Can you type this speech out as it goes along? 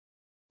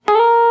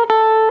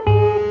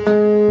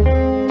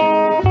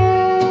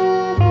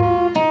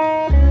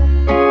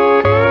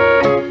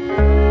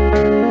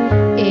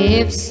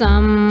If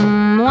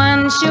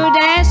someone should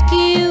ask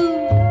you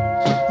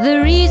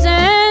the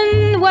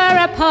reason we're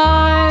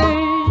apart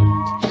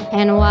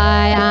and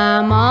why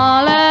I'm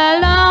all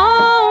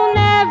alone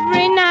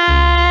every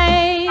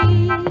night,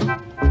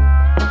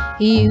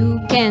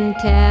 you can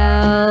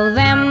tell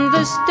them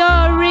the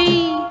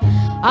story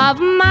of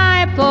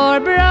my poor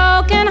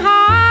broken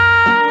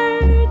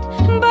heart.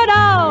 But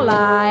all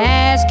I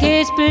ask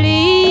is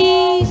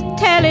please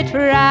tell it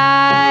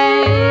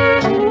right.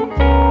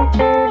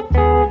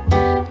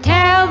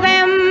 Tell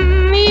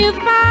them you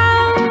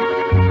found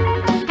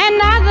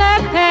another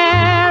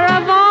pair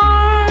of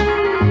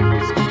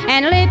arms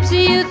and lips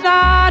you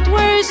thought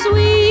were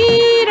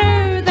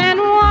sweeter than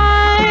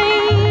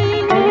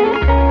wine.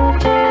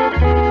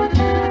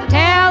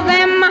 Tell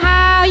them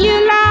how you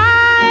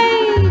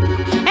lied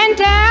and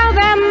tell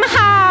them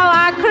how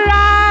I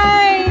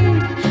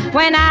cried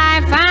when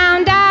I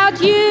found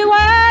out you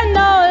were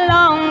no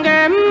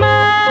longer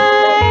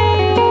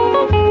mine.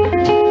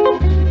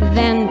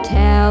 Then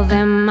tell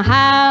them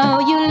how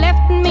you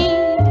left me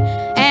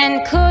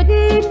and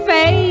couldn't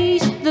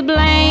face the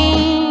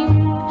blame.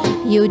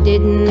 You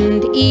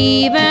didn't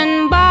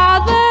even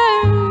bother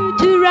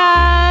to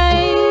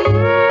write.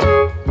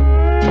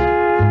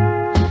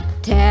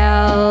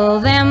 Tell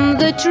them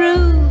the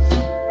truth,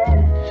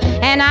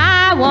 and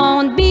I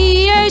won't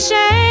be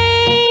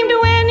ashamed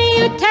when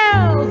you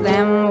tell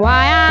them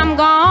why I'm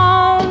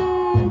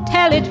gone.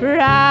 Tell it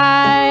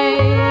right.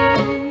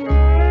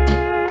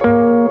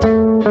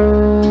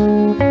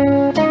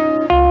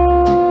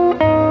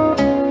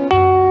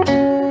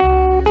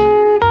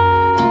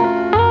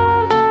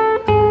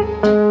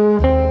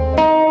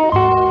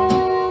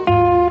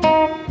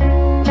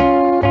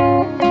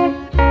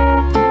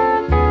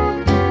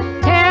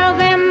 Tell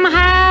them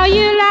how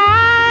you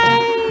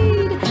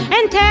lied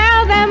and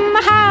tell them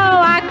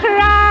how I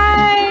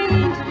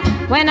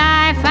cried when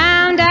I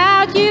found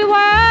out you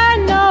were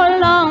no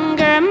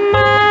longer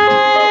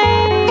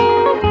mine.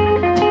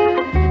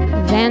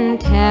 Then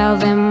tell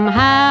them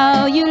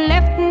how you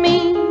left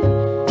me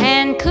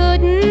and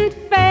couldn't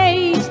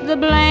face the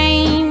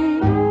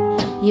blame.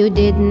 You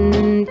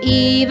didn't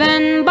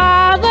even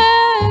bother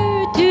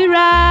to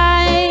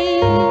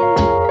write.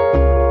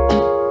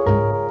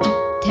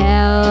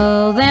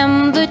 Tell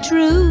them the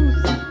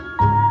truth,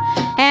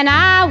 and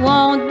I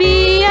won't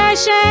be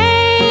ashamed